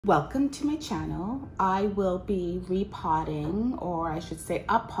Welcome to my channel. I will be repotting, or I should say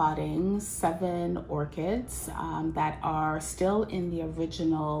uppotting, 7 orchids that are still in the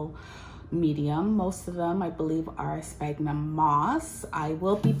original medium. Most of them, I believe, are sphagnum moss. I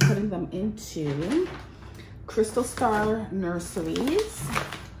will be putting them into Crystal Star Nurseries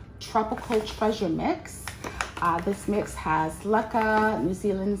Tropical Treasure Mix. This mix has leca, New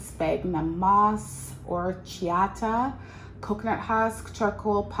Zealand sphagnum moss, orchiata, coconut husk,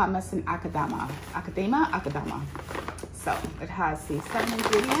 charcoal, pumice, and akadama. So it has these 7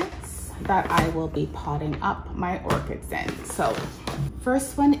 ingredients that I will be potting up my orchids in. So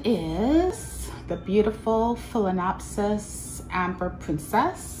first one is the beautiful Phalaenopsis Amber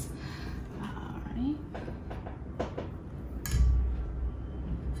Princess. All right.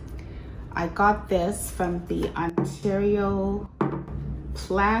 I got this from the Ontario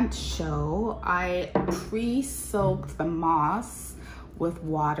Plant Show. I pre-soaked the moss with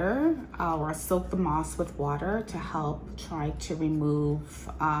water, or soaked the moss with water to help try to remove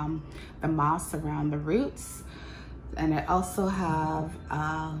the moss around the roots. And I also have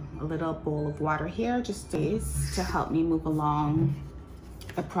a little bowl of water here just to help me move along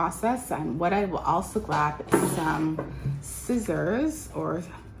the process. And what I will also grab is some scissors or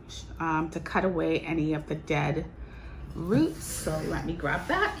to cut away any of the dead roots. So let me grab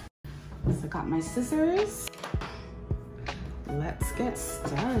that. So I got my scissors. Let's get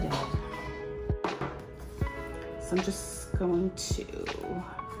started. So I'm just going to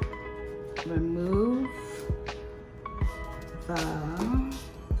remove the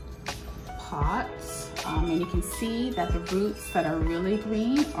pot. And you can see that the roots that are really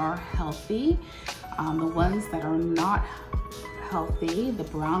green are healthy. The ones that are not healthy, the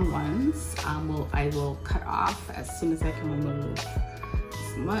brown ones, I will cut off as soon as I can remove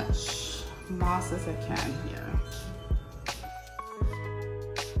as much moss as I can here.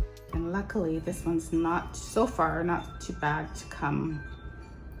 And luckily this one's not, so far, not too bad to come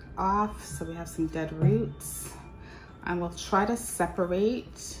off. So we have some dead roots. And we'll try to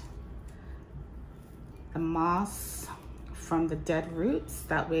separate the moss from the dead roots.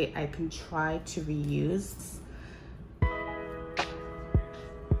 That way I can try to reuse.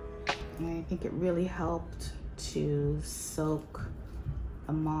 I think it really helped to soak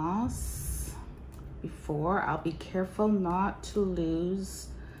the moss before. I'll be careful not to lose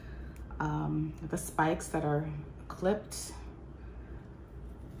the spikes that are clipped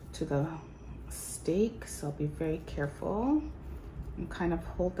to the stake. So I'll be very careful and kind of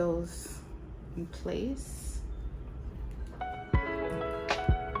hold those in place.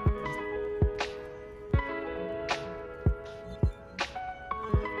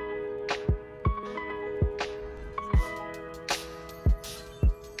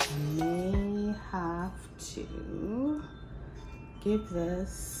 To give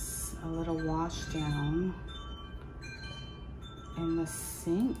this a little wash down in the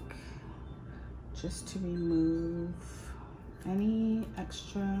sink just to remove any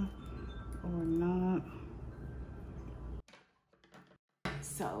extra or not.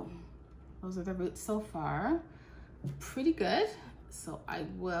 So those are the roots so far. Pretty good. So I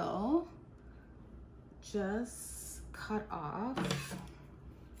will just cut off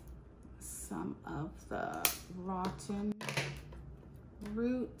some of the rotten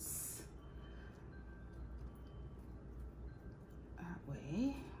roots. That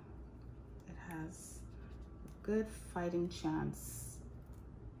way it has a good fighting chance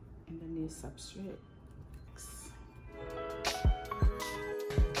in the new substrate.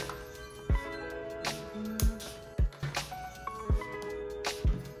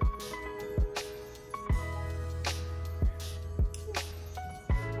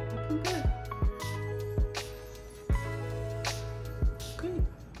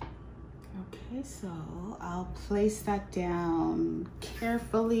 So I'll place that down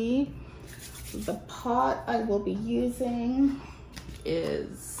carefully. The pot I will be using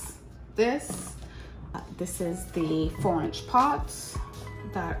is this. This is the 4-inch pot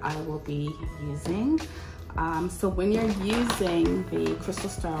that I will be using. So when you're using the Crystal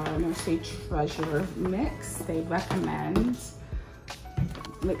Star Nursery Treasure Mix, they recommend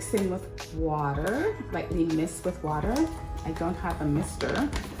mixing with water, lightly mist with water. I don't have a mister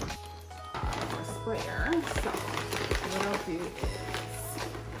sprayer, so what I'll do is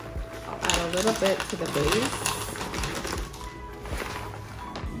I'll add a little bit to the base,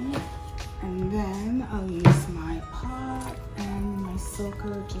 and then I'll use my pot and my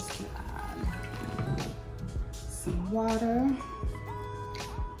soaker just to add some water,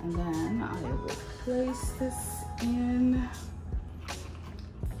 and then I will place this in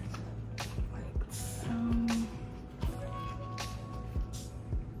like so.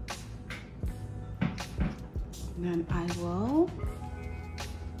 And then I will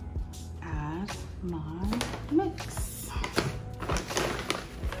add my mix.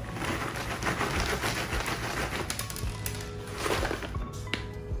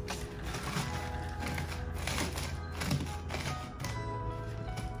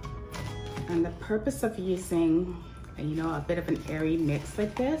 And the purpose of using, a bit of an airy mix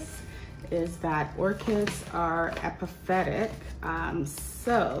like this is that orchids are epiphytic.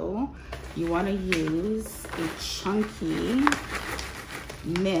 So you want to use a chunky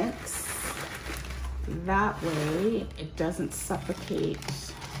mix. That way it doesn't suffocate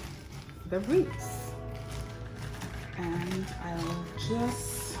the roots. And I'll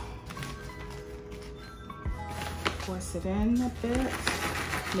just force it in a bit.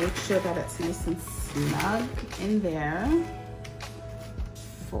 Make sure that it's nice and snug in there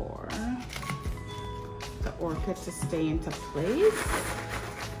for the orchid to stay into place.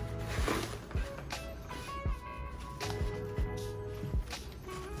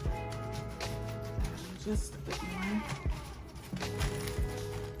 Just a bit more.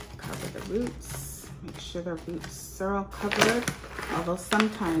 Cover the roots. Make sure the roots are all covered. Although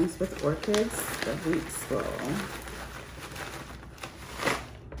sometimes with orchids, the roots will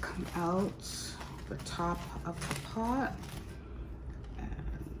come out the top of the pot. And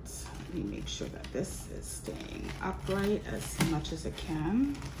let me make sure that this is staying upright as much as it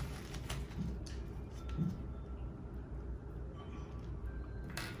can.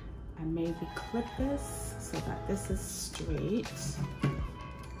 And maybe clip this so that this is straight.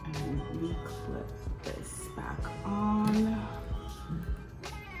 And re-clip this back on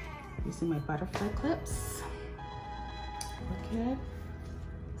using my butterfly clips. Okay.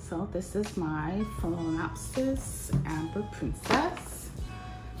 So this is my Phalaenopsis Amber Princess.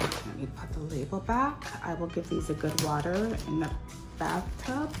 Let me put the label back. I will give these a good water in the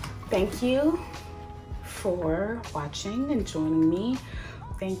bathtub. Thank you for watching and joining me.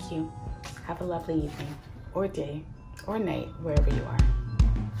 Thank you. Have a lovely evening or day or night, wherever you are.